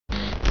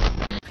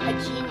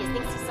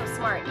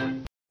smart.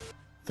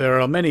 There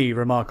are many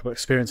remarkable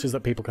experiences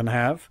that people can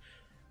have.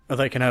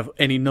 They can have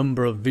any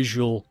number of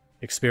visual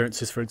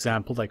experiences, for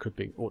example. They could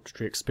be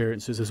auditory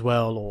experiences as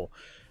well, or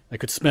they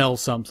could smell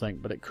something,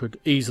 but it could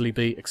easily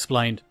be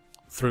explained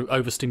through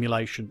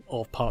overstimulation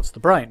of parts of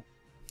the brain.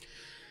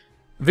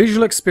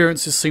 Visual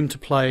experiences seem to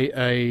play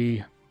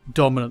a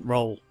dominant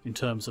role in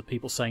terms of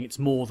people saying it's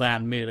more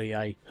than merely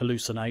a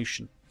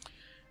hallucination.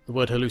 The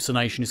word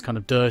hallucination is kind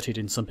of dirtied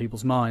in some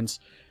people's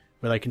minds,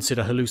 where they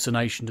consider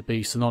hallucination to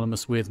be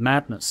synonymous with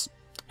madness,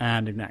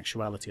 and in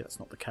actuality that's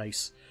not the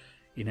case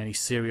in any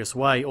serious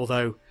way,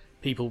 although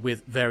people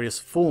with various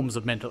forms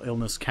of mental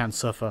illness can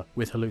suffer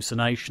with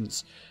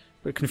hallucinations.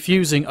 But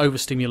confusing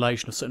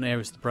overstimulation of certain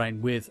areas of the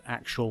brain with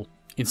actual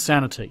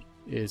insanity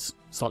is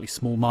slightly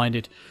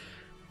small-minded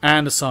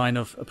and a sign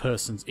of a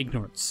person's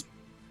ignorance.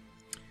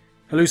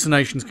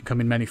 Hallucinations can come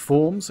in many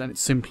forms, and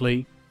it's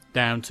simply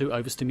down to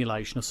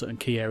overstimulation of certain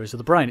key areas of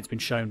the brain. It's been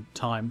shown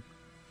time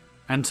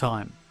and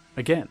time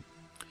again.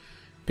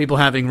 People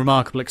having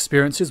remarkable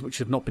experiences which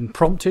have not been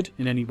prompted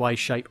in any way,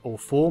 shape or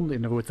form.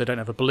 In other words, they don't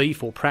have a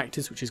belief or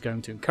practice which is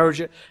going to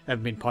encourage it. They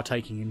haven't been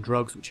partaking in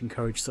drugs which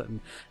encourage certain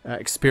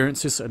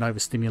experiences, certain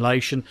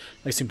overstimulation.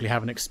 They simply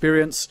have an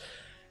experience,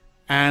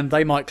 and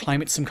they might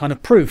claim it's some kind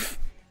of proof.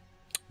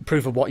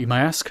 Proof of what, you may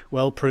ask?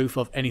 Well, proof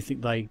of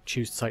anything they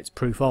choose to say it's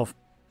proof of.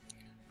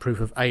 Proof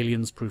of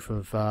aliens, proof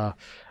of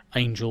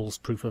angels,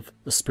 proof of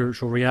the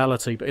spiritual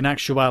reality. But in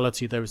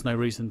actuality, there is no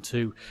reason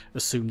to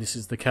assume this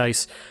is the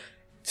case.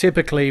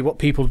 Typically, what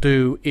people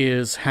do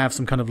is have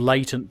some kind of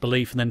latent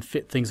belief and then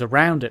fit things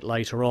around it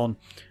later on.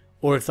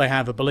 Or if they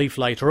have a belief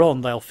later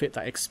on, they'll fit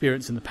that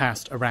experience in the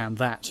past around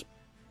that.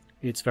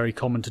 It's very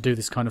common to do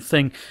this kind of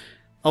thing.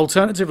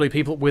 Alternatively,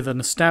 people with an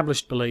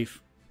established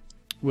belief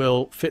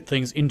will fit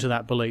things into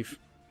that belief.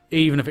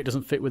 Even if it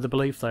doesn't fit with the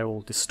belief, they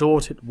will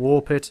distort it,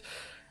 warp it,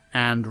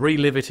 and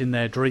relive it in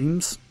their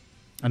dreams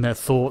and their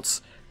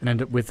thoughts, and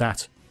end up with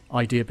that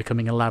idea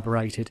becoming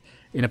elaborated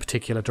in a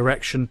particular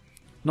direction,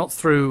 not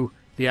through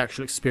the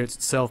actual experience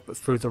itself, but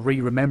through the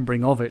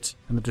re-remembering of it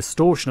and the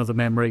distortion of the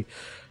memory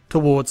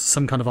towards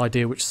some kind of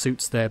idea which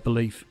suits their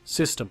belief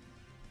system.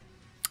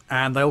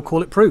 And they'll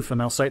call it proof,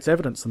 and they'll say it's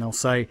evidence, and they'll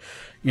say,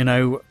 you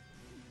know,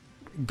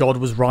 God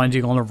was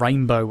riding on a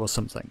rainbow or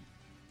something,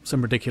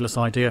 some ridiculous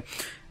idea,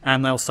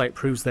 and they'll say it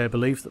proves their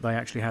belief that they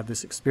actually had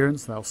this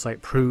experience. They'll say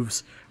it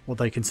proves what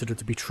they consider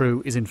to be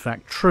true is in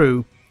fact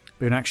true,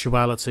 but in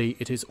actuality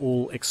it is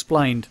all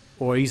explained,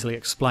 or easily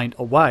explained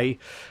away,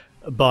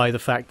 by the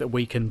fact that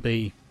we can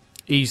be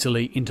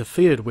easily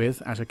interfered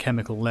with at a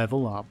chemical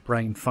level. Our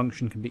brain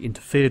function can be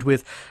interfered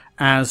with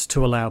as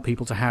to allow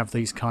people to have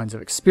these kinds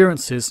of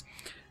experiences,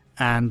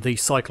 and the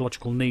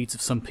psychological needs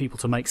of some people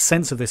to make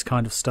sense of this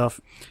kind of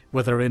stuff,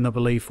 whether in a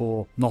belief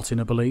or not in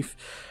a belief,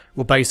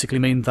 will basically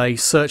mean they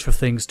search for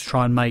things to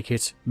try and make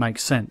it make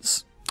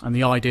sense. And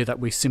the idea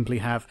that we simply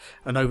have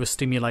an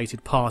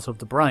overstimulated part of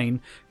the brain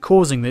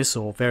causing this,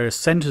 or various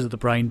centres of the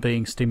brain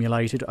being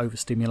stimulated,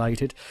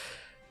 overstimulated,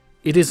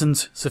 it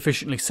isn't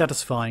sufficiently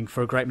satisfying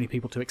for a great many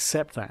people to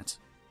accept that.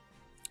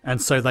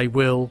 And so they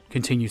will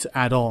continue to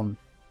add on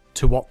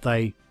to what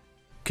they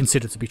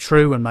consider to be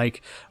true and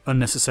make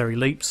unnecessary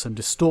leaps and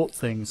distort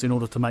things in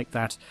order to make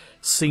that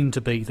seem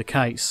to be the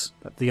case,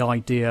 that the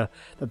idea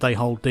that they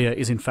hold dear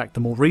is in fact the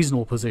more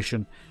reasonable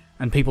position,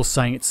 and people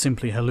saying it's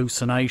simply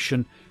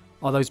hallucination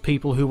are those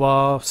people who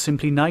are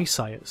simply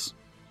naysayers,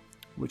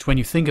 which when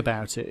you think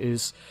about it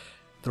is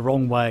the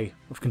wrong way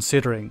of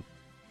considering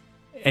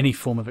any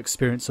form of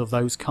experience of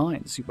those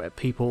kinds, where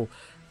people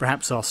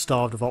perhaps are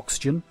starved of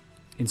oxygen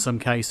in some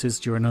cases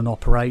during an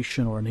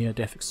operation or a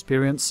near-death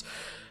experience,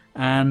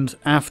 and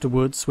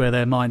afterwards, where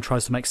their mind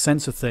tries to make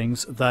sense of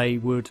things, they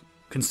would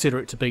consider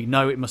it to be,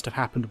 no, it must have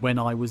happened when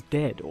I was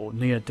dead or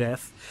near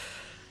death,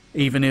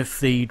 even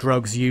if the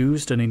drugs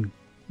used, and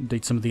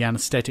indeed some of the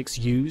anaesthetics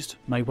used,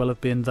 may well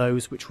have been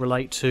those which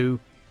relate to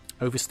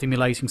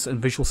overstimulating certain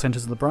visual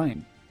centres of the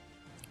brain.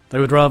 They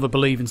would rather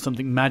believe in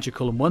something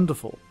magical and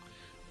wonderful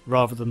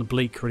rather than the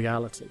bleak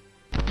reality.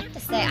 I have to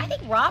say, I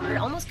think Robert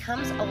almost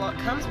comes with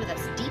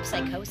a deep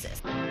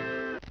psychosis.